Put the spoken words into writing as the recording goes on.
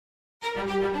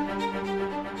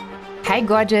Hi,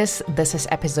 gorgeous. This is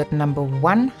episode number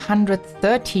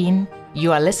 113.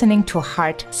 You are listening to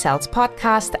Heart Sells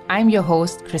Podcast. I'm your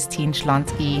host, Christine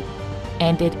Schlonsky,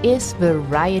 and it is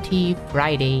Variety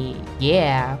Friday.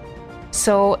 Yeah.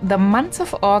 So the month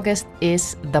of August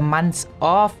is the month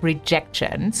of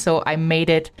rejection. So I made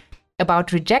it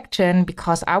about rejection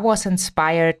because I was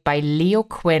inspired by Leo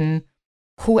Quinn,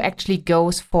 who actually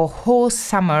goes for a whole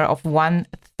summer of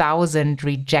 1,000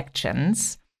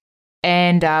 rejections.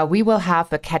 And we will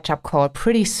have a catch-up call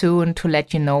pretty soon to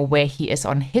let you know where he is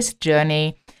on his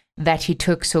journey that he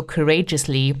took so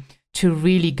courageously to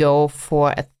really go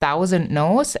for 1,000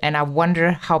 no's. And I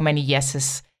wonder how many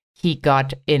yeses he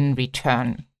got in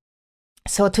return.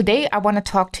 So today I want to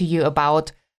talk to you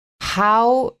about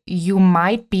how you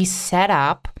might be set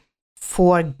up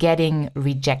for getting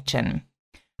rejection.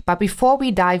 But before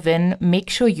we dive in, make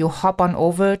sure you hop on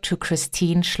over to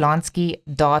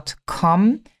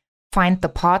christineschlonsky.com. Find the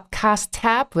podcast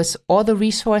tab with all the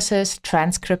resources,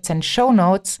 transcripts, and show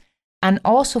notes, and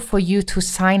also for you to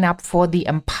sign up for the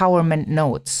Empowerment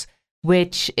Notes,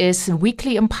 which is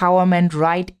weekly empowerment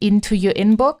right into your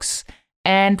inbox,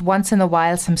 and once in a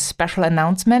while some special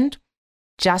announcement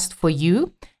just for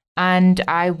you. And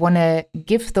I want to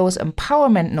give those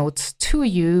empowerment notes to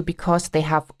you because they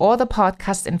have all the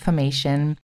podcast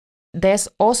information. There's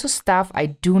also stuff I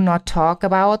do not talk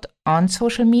about on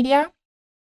social media.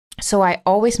 So I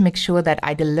always make sure that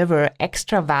I deliver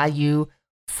extra value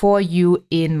for you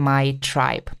in my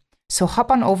tribe. So hop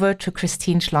on over to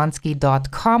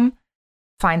christineschlonsky.com,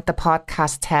 find the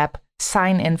podcast tab,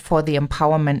 sign in for the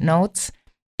empowerment notes,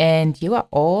 and you are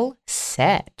all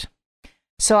set.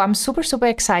 So I'm super, super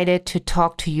excited to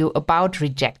talk to you about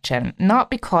rejection.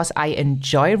 Not because I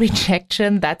enjoy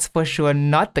rejection, that's for sure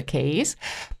not the case,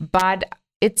 but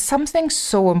it's something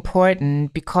so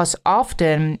important because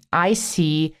often I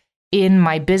see in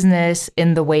my business,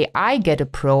 in the way I get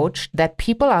approached, that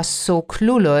people are so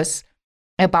clueless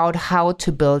about how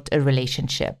to build a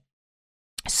relationship.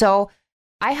 So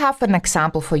I have an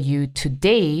example for you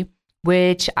today,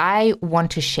 which I want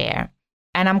to share.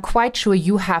 And I'm quite sure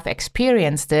you have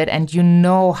experienced it and you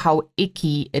know how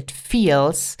icky it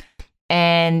feels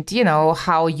and you know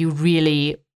how you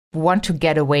really want to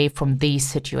get away from these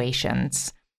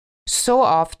situations. So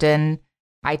often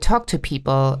I talk to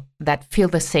people that feel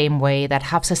the same way, that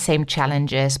have the same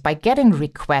challenges by getting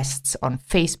requests on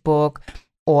Facebook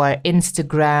or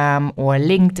Instagram or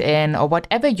LinkedIn or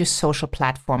whatever your social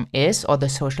platform is or the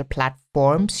social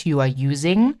platforms you are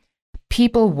using.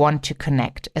 People want to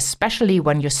connect, especially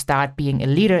when you start being a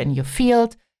leader in your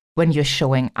field, when you're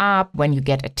showing up, when you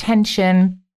get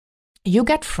attention, you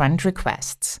get friend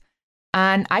requests.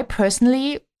 And I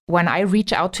personally, when I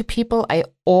reach out to people, I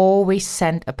always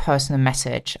send a personal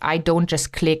message. I don't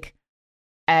just click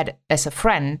add as a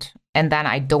friend and then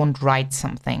I don't write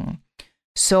something.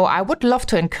 So I would love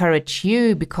to encourage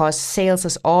you, because sales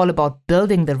is all about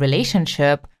building the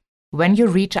relationship. When you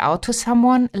reach out to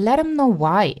someone, let them know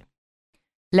why.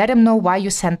 Let them know why you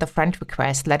sent the friend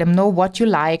request. Let them know what you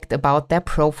liked about their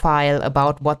profile,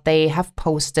 about what they have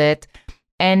posted.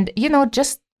 And,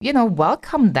 just,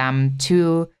 welcome them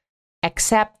to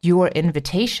accept your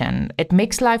invitation. It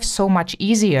makes life so much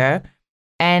easier,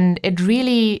 and it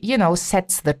really,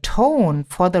 sets the tone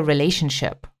for the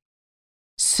relationship.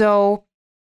 So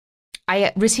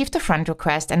I received a friend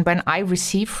request, and when I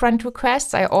receive friend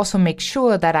requests, I also make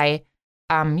sure that I,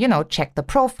 check the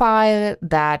profile,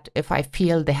 that if I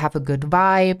feel they have a good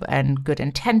vibe and good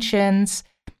intentions,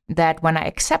 that when I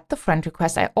accept the friend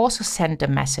request, I also send a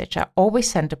message. I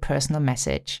always send a personal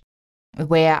message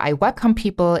where I welcome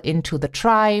people into the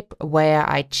tribe, where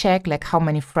I check how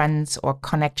many friends or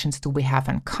connections do we have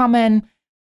in common,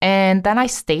 and then I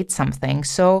state something.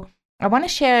 So I want to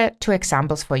share 2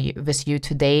 examples with you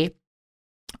today,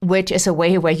 which is a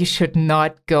way where you should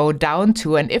not go down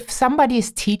to. And if somebody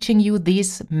is teaching you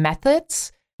these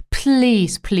methods,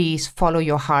 please, please follow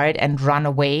your heart and run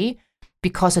away,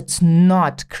 because it's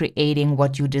not creating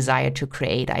what you desire to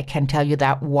create. I can tell you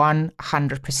that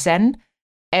 100%.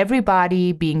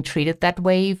 Everybody being treated that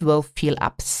way will feel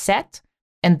upset,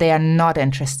 and they are not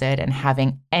interested in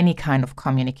having any kind of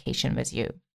communication with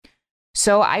you.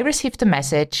 So I received a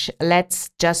message. Let's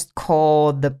just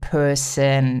call the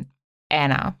person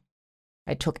Anna.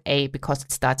 I took A because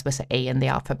it starts with an A in the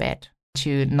alphabet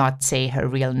to not say her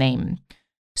real name.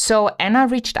 So Anna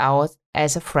reached out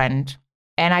as a friend,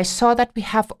 and I saw that we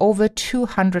have over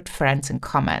 200 friends in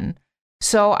common.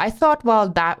 So I thought, well,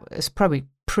 that is probably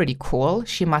pretty cool.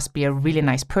 She must be a really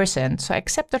nice person. So I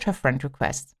accepted her friend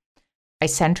request. I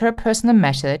sent her a personal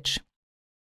message.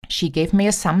 She gave me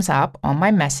a thumbs up on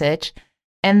my message,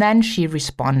 and then she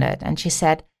responded and she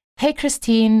said, "Hey,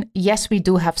 Christine, yes, we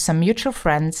do have some mutual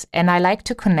friends, and I like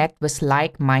to connect with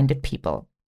like-minded people."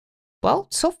 Well,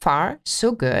 so far,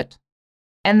 so good.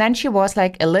 And then she was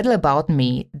like, "A little about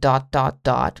me, ...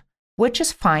 which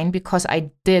is fine because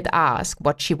I did ask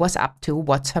what she was up to,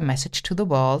 what's her message to the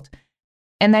world.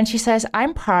 And then she says,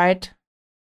 I'm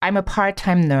a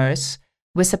part-time nurse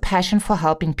with a passion for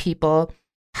helping people,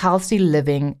 healthy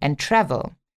living, and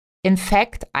travel. In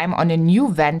fact, I'm on a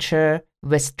new venture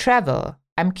with travel.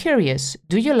 I'm curious,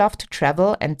 do you love to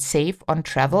travel and save on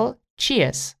travel?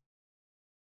 Cheers."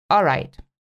 All right.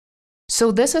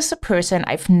 So this is a person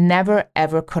I've never,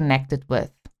 ever connected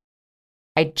with.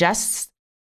 I just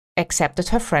accepted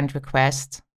her friend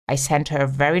request. I sent her a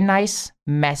very nice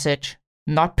message,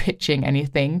 not pitching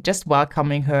anything, just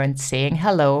welcoming her and saying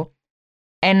hello.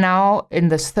 And now in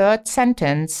the third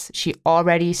sentence, she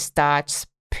already starts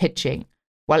pitching.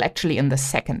 Well, actually in the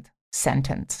second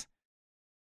sentence.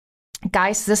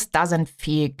 Guys, this doesn't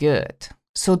feel good.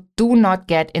 So do not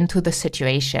get into the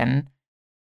situation.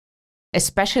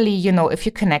 Especially, if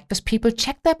you connect with people,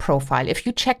 check their profile. If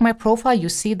you check my profile, you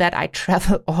see that I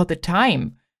travel all the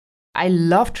time. I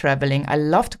love traveling. I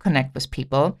love to connect with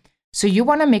people. So you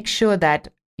want to make sure that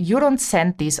you don't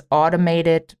send these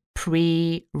automated,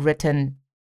 pre-written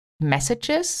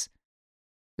messages.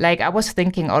 Like I was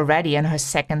thinking already in her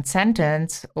second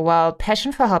sentence, well,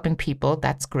 passion for helping people,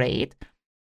 that's great.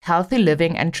 Healthy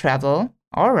living and travel,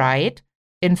 all right.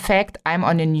 In fact, I'm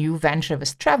on a new venture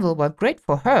with travel, well, great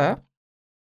for her.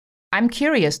 I'm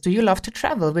curious, do you love to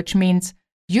travel? Which means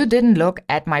you didn't look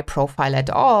at my profile at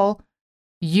all.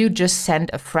 You just sent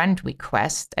a friend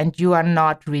request and you are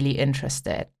not really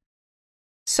interested.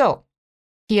 So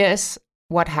here's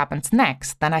what happens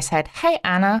next. Then I said, "Hey,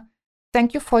 Anna,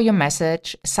 thank you for your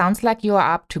message. Sounds like you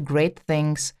are up to great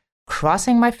things.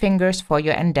 Crossing my fingers for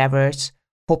your endeavors.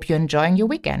 Hope you're enjoying your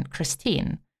weekend,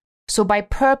 Christine." So by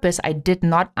purpose, I did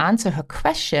not answer her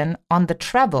question on the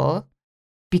travel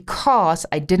because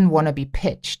I didn't want to be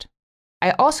pitched.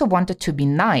 I also wanted to be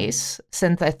nice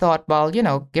since I thought, well,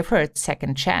 give her a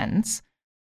second chance.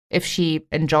 If she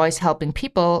enjoys helping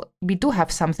people, we do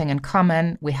have something in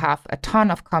common. We have a ton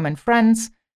of common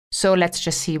friends. So let's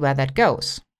just see where that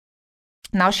goes.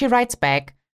 Now she writes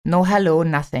back, "No hello,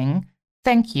 nothing.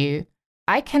 Thank you.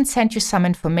 I can send you some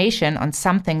information on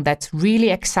something that's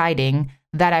really exciting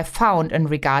that I found in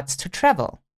regards to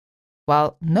travel."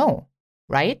 Well, no,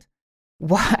 right?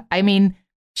 I mean,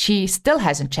 she still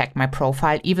hasn't checked my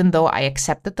profile, even though I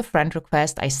accepted the friend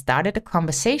request. I started a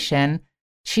conversation.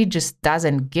 She just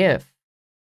doesn't give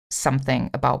something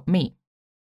about me.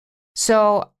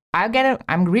 So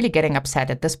I'm really getting upset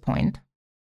at this point.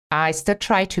 I still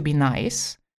try to be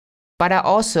nice, but I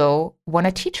also want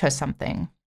to teach her something.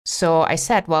 So I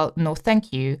said, well, no,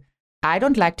 thank you. I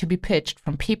don't like to be pitched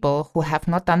from people who have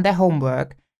not done their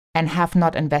homework and have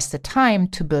not invested time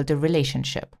to build a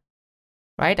relationship.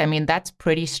 Right? I mean, that's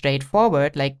pretty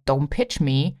straightforward. Like, don't pitch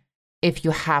me if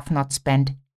you have not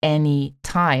spent any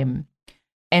time.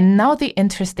 And now the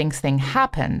interesting thing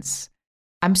happens.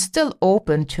 I'm still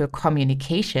open to a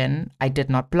communication. I did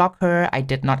not block her. I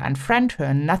did not unfriend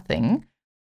her, nothing.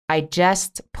 I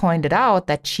just pointed out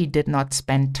that she did not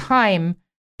spend time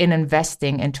in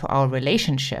investing into our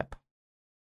relationship.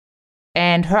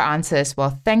 And her answer is,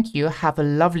 well, thank you. Have a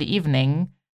lovely evening.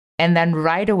 And then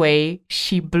right away,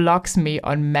 she blocks me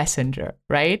on Messenger,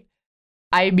 right?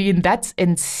 I mean, that's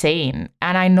insane.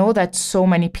 And I know that so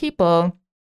many people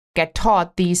get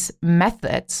taught these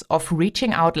methods of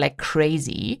reaching out like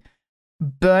crazy,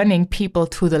 burning people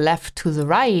to the left, to the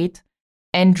right,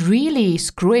 and really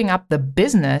screwing up the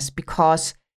business,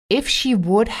 because if she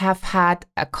would have had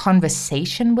a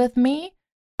conversation with me,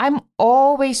 I'm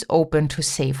always open to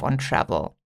save on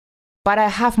travel. But I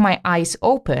have my eyes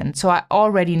open, so I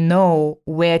already know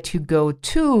where to go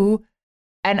to,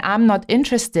 and I'm not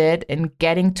interested in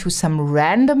getting to some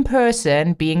random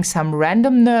person, being some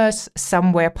random nurse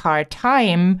somewhere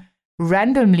part-time,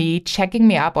 randomly checking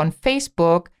me up on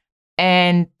Facebook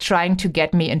and trying to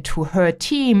get me into her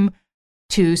team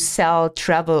to sell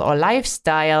travel or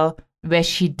lifestyle where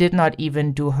she did not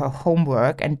even do her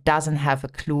homework and doesn't have a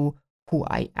clue who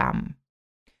I am.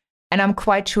 And I'm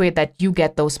quite sure that you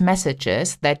get those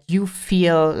messages, that you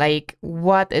feel like,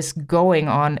 what is going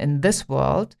on in this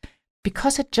world?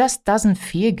 Because it just doesn't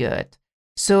feel good.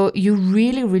 So you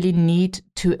really, really need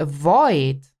to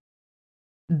avoid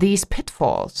these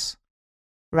pitfalls,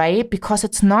 right? Because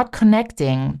it's not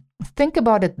connecting. Think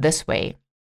about it this way.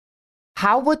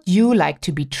 How would you like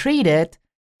to be treated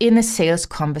in a sales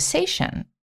conversation,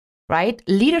 right?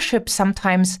 Leadership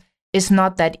sometimes is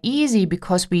not that easy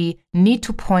because we need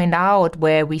to point out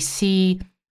where we see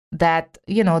that,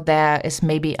 there is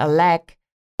maybe a lack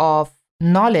of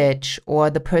knowledge, or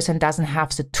the person doesn't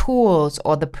have the tools,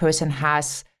 or the person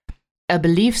has a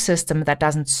belief system that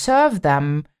doesn't serve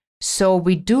them. So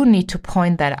we do need to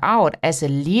point that out as a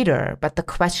leader. But the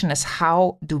question is,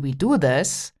 how do we do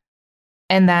this?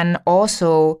 And then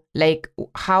also, like,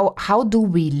 how do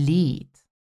we lead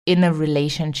in a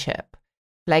relationship?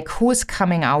 Like, who's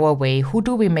coming our way? Who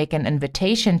do we make an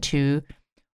invitation to?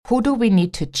 Who do we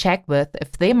need to check with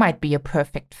if they might be a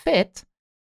perfect fit?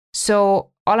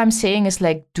 So all I'm saying is,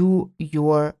 like, do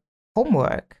your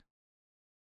homework,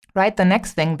 right? The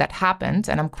next thing that happens,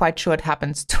 and I'm quite sure it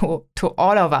happens to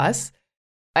all of us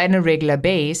on a regular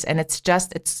basis, and it's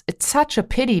such a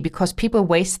pity because people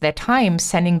waste their time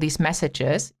sending these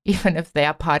messages, even if they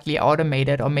are partly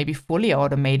automated or maybe fully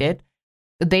automated.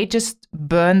 They just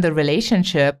burn the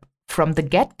relationship from the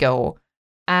get-go.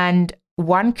 And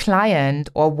one client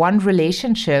or one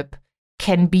relationship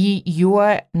can be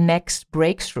your next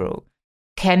breakthrough,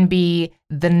 can be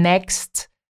the next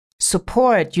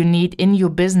support you need in your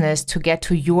business to get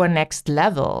to your next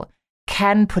level,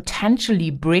 can potentially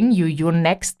bring you your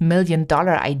next $1 million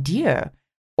idea,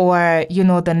 or,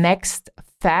 the next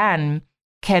fan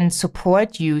can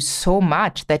support you so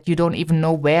much that you don't even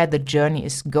know where the journey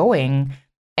is going.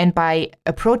 And by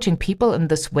approaching people in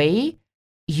this way,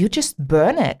 you just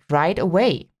burn it right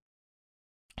away.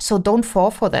 So don't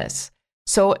fall for this.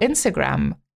 So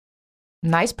Instagram,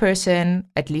 nice person,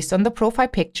 at least on the profile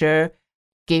picture,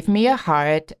 gave me a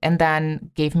heart and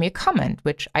then gave me a comment,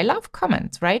 which I love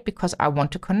comments, right? Because I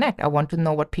want to connect. I want to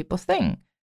know what people think.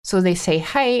 So they say,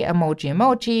 hey,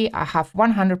 emoji, I have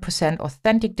 100%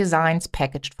 authentic designs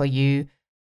packaged for you.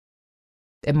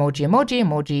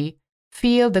 Emoji.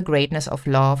 Feel the greatness of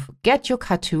love. Get your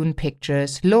cartoon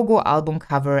pictures, logo, album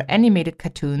cover, animated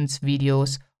cartoons,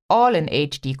 videos, all in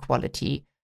HD quality.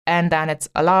 And then it's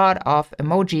a lot of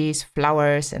emojis,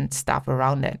 flowers, and stuff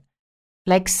around it.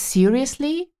 Like,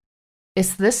 seriously?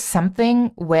 Is this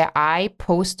something where I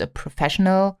post a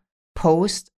professional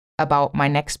post about my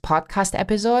next podcast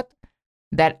episode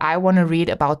that I want to read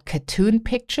about cartoon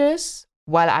pictures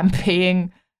while I'm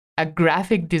paying a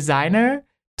graphic designer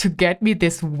to get me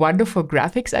this wonderful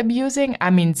graphics I'm using?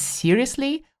 I mean,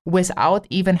 seriously, without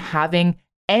even having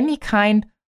any kind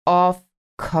of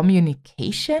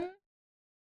communication?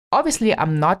 Obviously,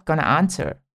 I'm not going to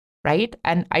answer, right?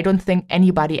 And I don't think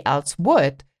anybody else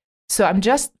would. So I'm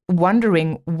just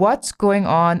wondering what's going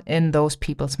on in those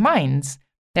people's minds.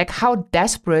 Like, how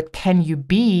desperate can you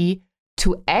be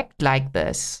to act like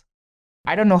this?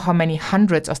 I don't know how many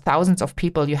hundreds or thousands of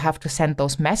people you have to send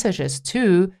those messages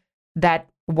to that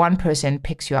one person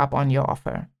picks you up on your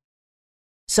offer.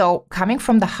 So coming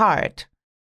from the heart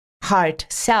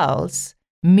sells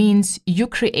means you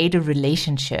create a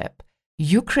relationship.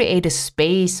 You create a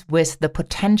space with the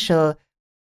potential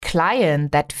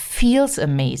client that feels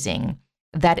amazing,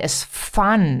 that is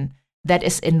fun, that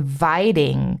is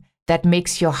inviting, that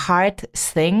makes your heart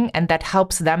sing, and that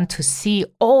helps them to see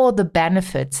all the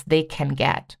benefits they can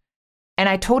get. And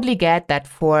I totally get that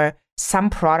for some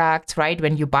products, right?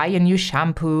 When you buy a new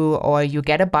shampoo or you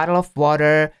get a bottle of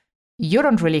water, you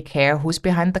don't really care who's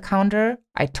behind the counter.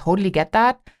 I totally get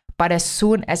that. But as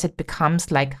soon as it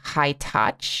becomes like high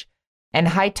touch, and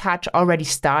high touch already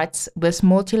starts with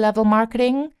multi-level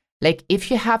marketing, like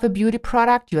if you have a beauty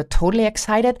product, you're totally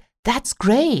excited, that's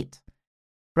great,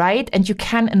 right? And you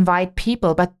can invite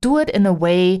people, but do it in a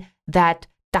way that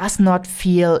does not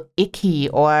feel icky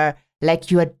or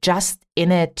like you're just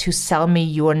in it to sell me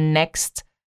your next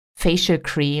facial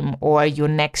cream or your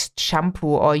next shampoo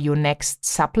or your next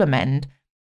supplement.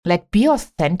 Like, be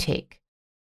authentic.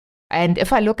 And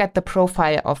if I look at the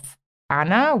profile of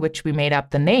Anna, which we made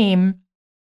up the name,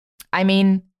 I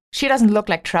mean, she doesn't look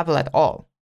like travel at all.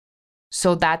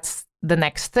 So that's the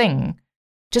next thing.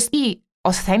 Just be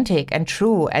authentic and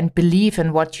true and believe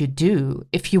in what you do.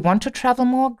 If you want to travel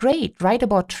more, great. Write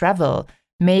about travel.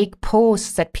 Make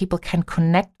posts that people can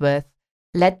connect with.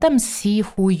 Let them see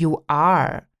who you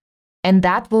are. And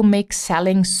that will make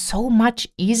selling so much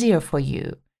easier for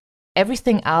you.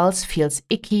 Everything else feels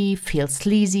icky, feels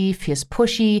sleazy, feels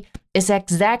pushy, is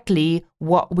exactly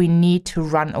what we need to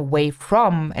run away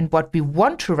from and what we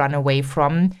want to run away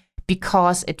from,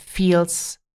 because it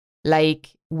feels like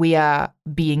we are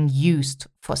being used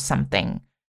for something.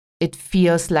 It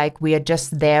feels like we are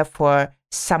just there for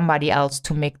somebody else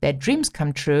to make their dreams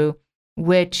come true,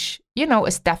 which,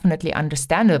 is definitely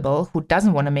understandable. Who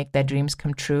doesn't want to make their dreams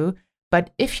come true?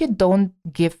 But if you don't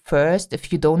give first,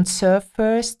 if you don't serve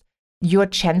first, your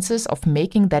chances of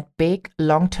making that big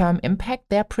long-term impact,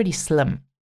 they're pretty slim.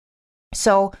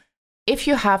 So if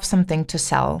you have something to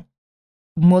sell,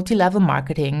 multi-level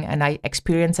marketing, and I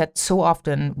experience that so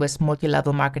often with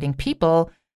multi-level marketing people,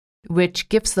 which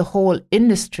gives the whole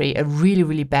industry a really,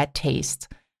 really bad taste.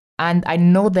 And I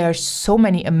know there's so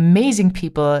many amazing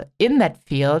people in that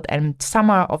field, and some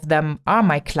of them are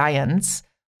my clients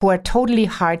who are totally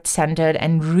heart-centered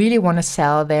and really want to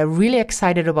sell. They're really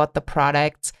excited about the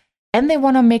products, and they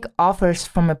want to make offers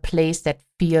from a place that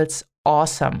feels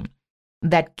awesome,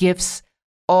 that gives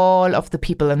all of the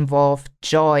people involved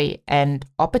joy and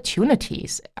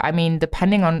opportunities. I mean,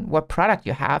 depending on what product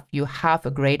you have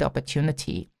a great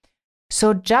opportunity.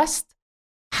 So just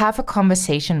have a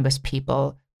conversation with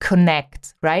people,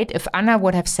 connect, right? If Anna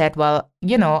would have said, well,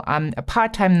 I'm a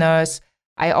part-time nurse,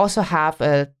 I also have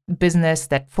a business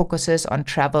that focuses on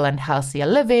travel and healthier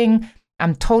living,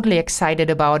 I'm totally excited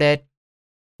about it.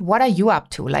 What are you up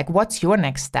to? Like, what's your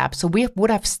next step? So we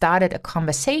would have started a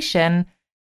conversation,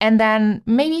 and then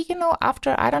maybe,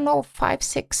 after, 5,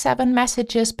 6, 7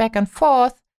 messages back and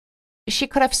forth, she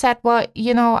could have said, well,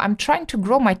 I'm trying to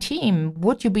grow my team.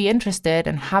 Would you be interested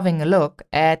in having a look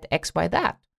at X, Y,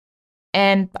 that?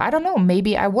 And I don't know,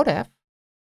 maybe I would have,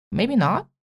 maybe not.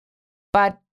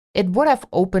 But it would have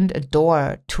opened a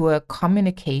door to a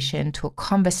communication, to a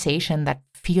conversation that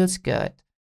feels good.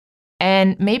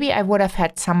 And maybe I would have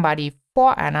had somebody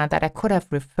for Anna that I could have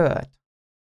referred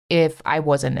if I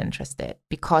wasn't interested,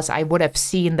 because I would have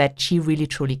seen that she really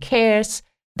truly cares,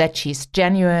 that she's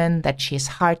genuine, that she's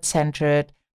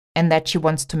heart-centered, and that she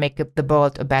wants to make the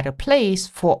world a better place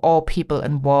for all people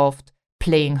involved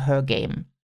playing her game.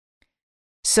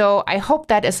 So I hope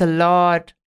that is a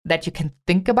lot that you can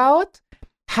think about.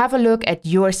 Have a look at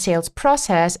your sales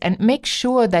process and make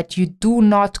sure that you do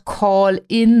not call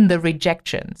in the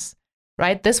rejections,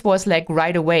 right? This was like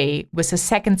right away. With the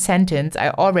second sentence,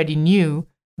 I already knew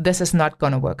this is not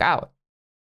going to work out.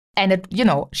 And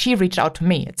she reached out to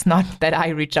me. It's not that I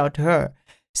reached out to her.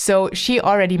 So she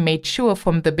already made sure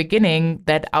from the beginning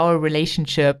that our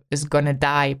relationship is going to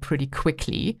die pretty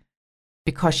quickly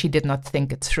because she did not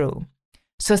think it through.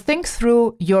 So think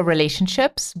through your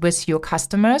relationships with your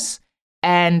customers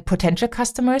and potential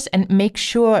customers, and make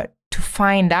sure to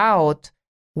find out,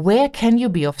 where can you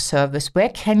be of service? Where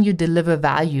can you deliver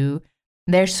value?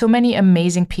 There's so many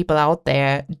amazing people out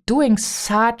there doing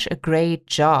such a great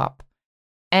job,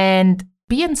 and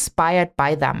be inspired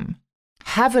by them.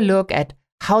 Have a look at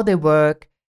how they work,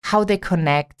 how they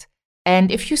connect.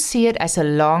 And if you see it as a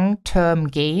long-term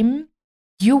game,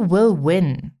 you will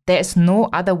win. There is no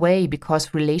other way,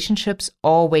 because relationships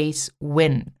always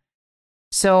win.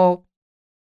 So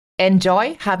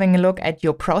enjoy having a look at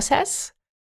your process.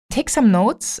 Take some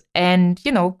notes and,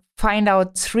 find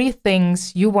out 3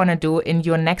 things you want to do in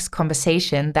your next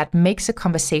conversation that makes a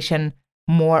conversation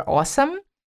more awesome,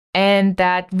 and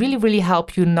that really, really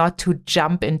help you not to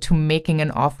jump into making an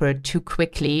offer too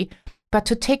quickly, but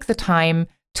to take the time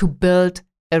to build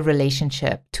a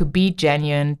relationship, to be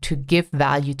genuine, to give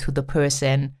value to the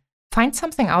person. Find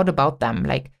something out about them.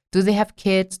 Like, do they have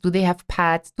kids? Do they have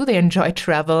pets? Do they enjoy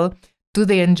travel? Do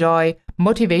they enjoy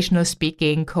motivational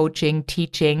speaking, coaching,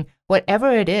 teaching?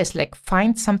 Whatever it is, like,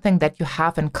 find something that you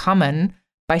have in common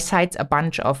besides a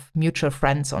bunch of mutual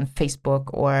friends on Facebook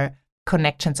or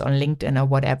connections on LinkedIn or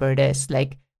whatever it is.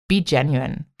 Like, be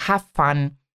genuine, have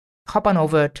fun, hop on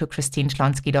over to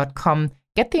christineschlonski.com,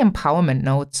 get the empowerment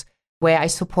notes, where I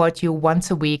support you once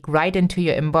a week right into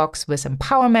your inbox with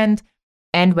empowerment,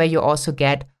 and where you also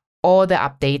get all the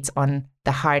updates on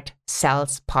the Heart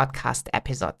Sells podcast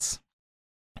episodes.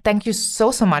 Thank you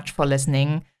so much for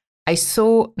listening. I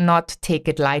so not take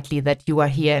it lightly that you are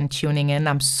here and tuning in.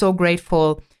 I'm so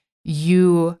grateful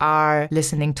you are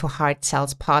listening to Heart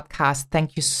Sells podcast.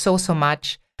 Thank you so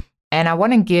much. And I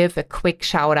want to give a quick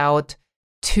shout out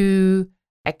to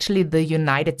actually the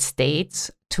United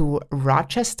States, to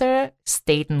Rochester,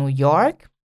 state New York,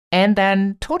 and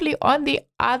then totally on the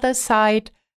other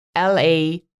side,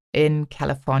 LA in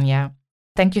California.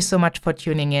 Thank you so much for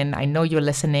tuning in. I know you're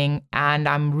listening, and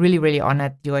I'm really, really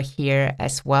honored you're here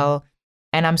as well.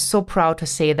 And I'm so proud to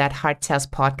say that Heart Sells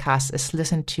podcast is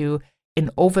listened to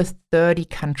in over 30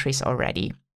 countries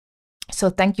already. So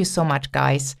thank you so much,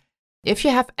 guys. If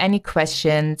you have any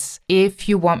questions, if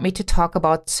you want me to talk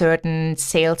about certain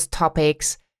sales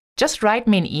topics, just write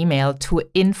me an email to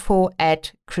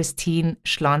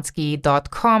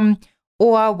info@christineschlonski.com,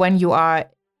 or when you are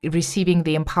receiving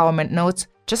the empowerment notes,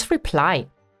 just reply.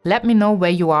 Let me know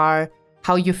where you are,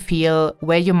 how you feel,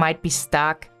 where you might be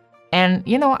stuck. And,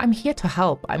 I'm here to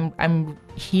help. I'm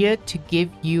here to give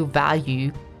you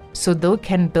value so they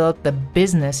can build the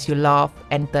business you love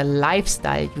and the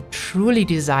lifestyle you truly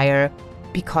desire,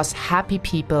 because happy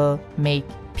people make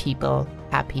people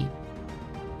happy.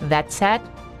 That said,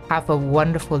 have a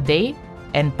wonderful day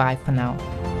and bye for now.